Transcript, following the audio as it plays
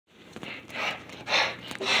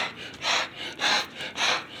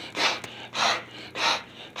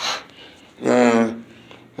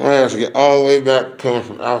to get all the way back coming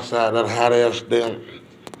from outside that hot ass damn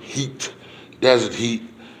heat, desert heat.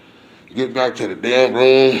 Get back to the damn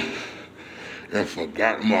room and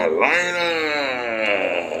forgot my lighter.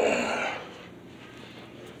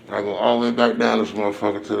 I go all the way back down this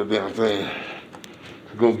motherfucker to the damn thing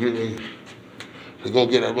to go get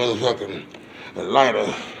that motherfucking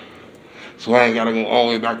lighter. So I ain't gotta go all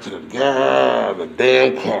the way back to the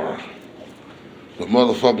damn car. The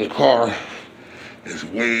motherfucking car is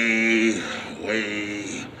way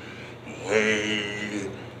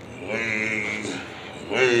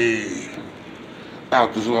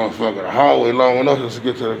out this motherfucker. The hallway long enough just to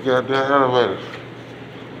get to the goddamn elevator.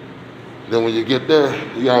 Then when you get there,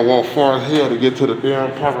 you gotta walk far as hell to get to the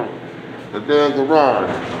damn garage.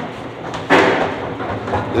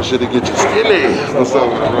 This shit'll get you skinny. What's up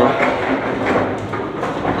with it, bro?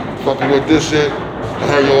 Fucking with this shit,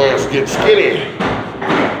 have your ass get skinny.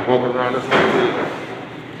 Walking around this thing.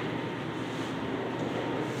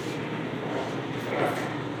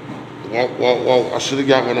 Walk. I should've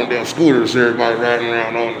got one of them damn scooters everybody riding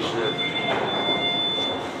around on and shit.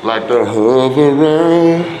 Like the hover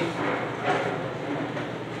around.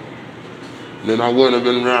 Then I wouldn't have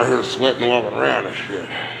been around here sweating walking around and shit.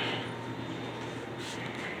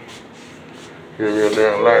 Give me a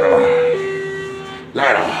damn lighter.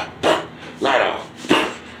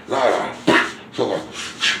 So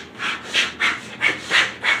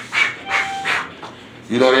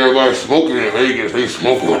you know everybody's smoking in Vegas, they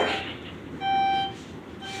smoking.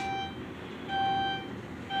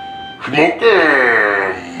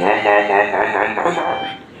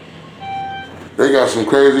 They got some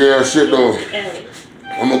crazy ass shit though.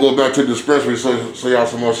 I'm gonna go back to the dispensary so y'all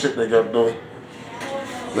some more shit they got though.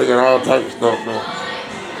 They got all types of stuff though.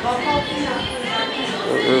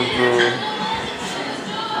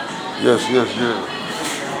 Yes.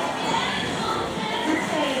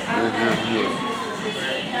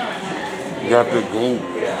 Got the gold.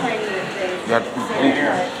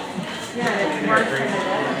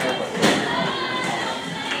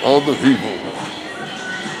 All the people.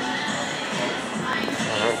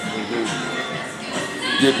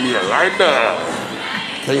 Get me a lighter.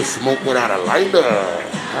 Can't smoke without a lighter.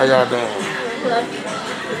 How y'all doing?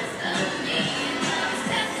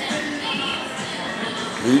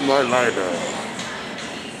 Need my lighter.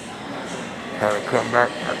 Had to come back.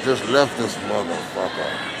 I just left this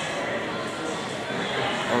motherfucker.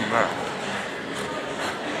 I'm back.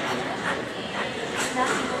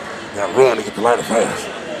 Gotta run to get the lighter fast.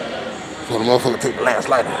 So the motherfucker took the last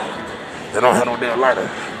lighter. They don't have no damn lighter.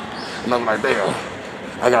 And I'm like, damn.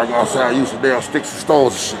 I gotta go outside and use some damn sticks and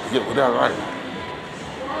stones and shit to get with that lighter.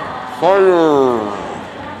 Fire!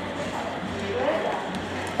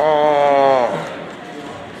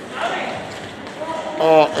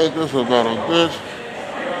 Oh, ain't this about a bitch?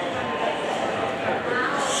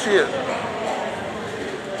 Shit.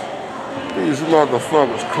 These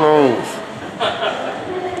motherfuckers closed.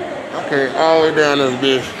 Okay, all the way down this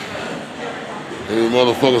bitch. These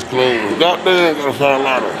motherfuckers closed. Goddamn, gotta find a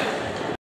lighter.